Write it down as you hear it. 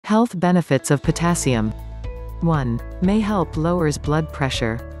Health benefits of potassium. 1. May help lowers blood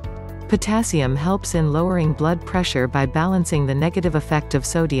pressure. Potassium helps in lowering blood pressure by balancing the negative effect of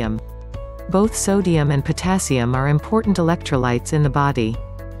sodium. Both sodium and potassium are important electrolytes in the body.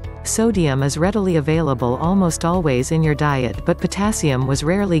 Sodium is readily available almost always in your diet, but potassium was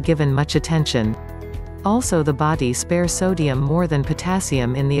rarely given much attention. Also, the body spares sodium more than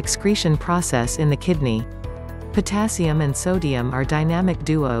potassium in the excretion process in the kidney. Potassium and sodium are dynamic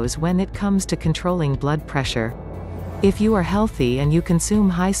duos when it comes to controlling blood pressure. If you are healthy and you consume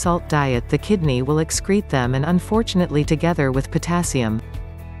high-salt diet, the kidney will excrete them, and unfortunately together with potassium.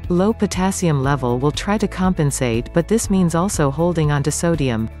 Low potassium level will try to compensate, but this means also holding onto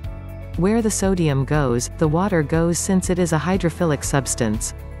sodium. Where the sodium goes, the water goes, since it is a hydrophilic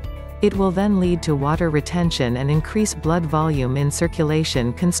substance. It will then lead to water retention and increase blood volume in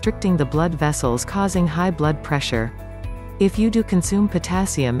circulation, constricting the blood vessels, causing high blood pressure. If you do consume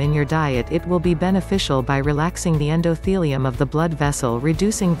potassium in your diet, it will be beneficial by relaxing the endothelium of the blood vessel,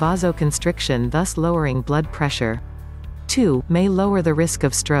 reducing vasoconstriction, thus lowering blood pressure. 2. May lower the risk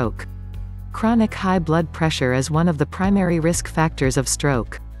of stroke. Chronic high blood pressure is one of the primary risk factors of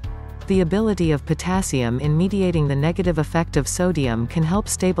stroke. The ability of potassium in mediating the negative effect of sodium can help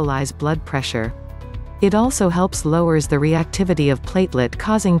stabilize blood pressure. It also helps lowers the reactivity of platelet,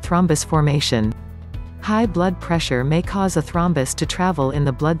 causing thrombus formation. High blood pressure may cause a thrombus to travel in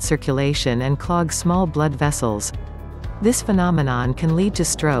the blood circulation and clog small blood vessels. This phenomenon can lead to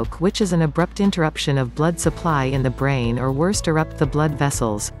stroke, which is an abrupt interruption of blood supply in the brain, or worse, erupt the blood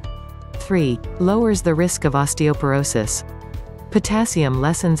vessels. 3. Lowers the risk of osteoporosis. Potassium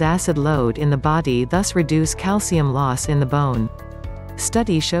lessens acid load in the body, thus reduce calcium loss in the bone.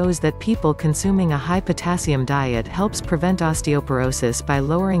 Study shows that people consuming a high potassium diet helps prevent osteoporosis by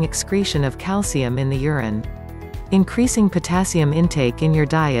lowering excretion of calcium in the urine. Increasing potassium intake in your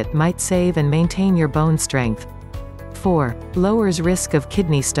diet might save and maintain your bone strength. 4. Lowers risk of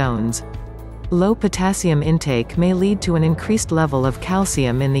kidney stones. Low potassium intake may lead to an increased level of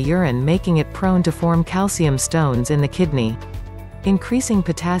calcium in the urine, making it prone to form calcium stones in the kidney. Increasing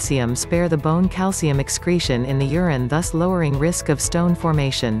potassium spare the bone calcium excretion in the urine, thus lowering risk of stone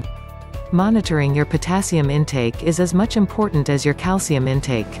formation. Monitoring your potassium intake is as much important as your calcium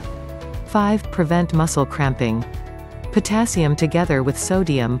intake. 5. Prevent muscle cramping. Potassium together with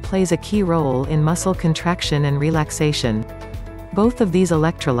sodium plays a key role in muscle contraction and relaxation. Both of these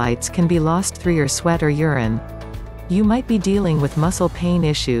electrolytes can be lost through your sweat or urine. You might be dealing with muscle pain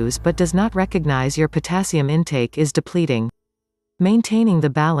issues but does not recognize your potassium intake is depleting. Maintaining the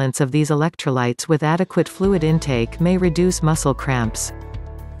balance of these electrolytes with adequate fluid intake may reduce muscle cramps.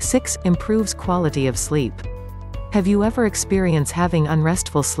 6. Improves quality of sleep. Have you ever experienced having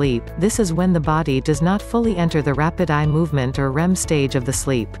unrestful sleep? This is when the body does not fully enter the rapid eye movement or REM stage of the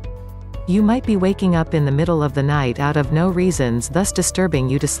sleep. You might be waking up in the middle of the night out of no reasons, thus disturbing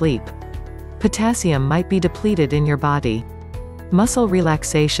you to sleep. Potassium might be depleted in your body. Muscle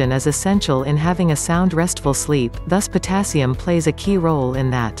relaxation is essential in having a sound restful sleep, thus potassium plays a key role in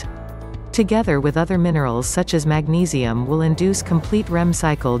that. Together with other minerals such as magnesium will induce complete REM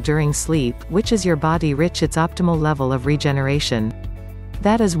cycle during sleep, which is your body reach its optimal level of regeneration.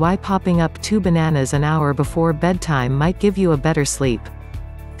 That is why popping up 2 bananas an hour before bedtime might give you a better sleep.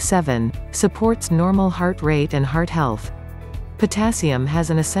 7. Supports normal heart rate and heart health. Potassium has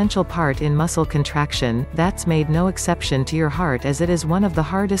an essential part in muscle contraction, that's made no exception to your heart, as it is one of the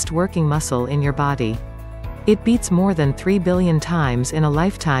hardest working muscle in your body. It beats more than 3 billion times in a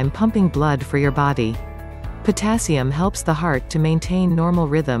lifetime, pumping blood for your body. Potassium helps the heart to maintain normal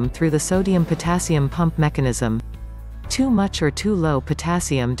rhythm through the sodium-potassium pump mechanism. Too much or too low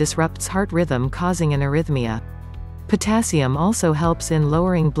potassium disrupts heart rhythm, causing an arrhythmia. Potassium also helps in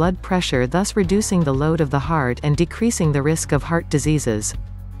lowering blood pressure, thus reducing the load of the heart and decreasing the risk of heart diseases.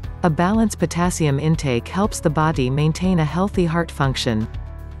 A balanced potassium intake helps the body maintain a healthy heart function.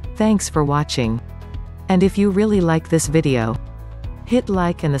 Thanks for watching. And if you really like this video, hit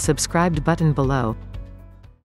like and the subscribed button below.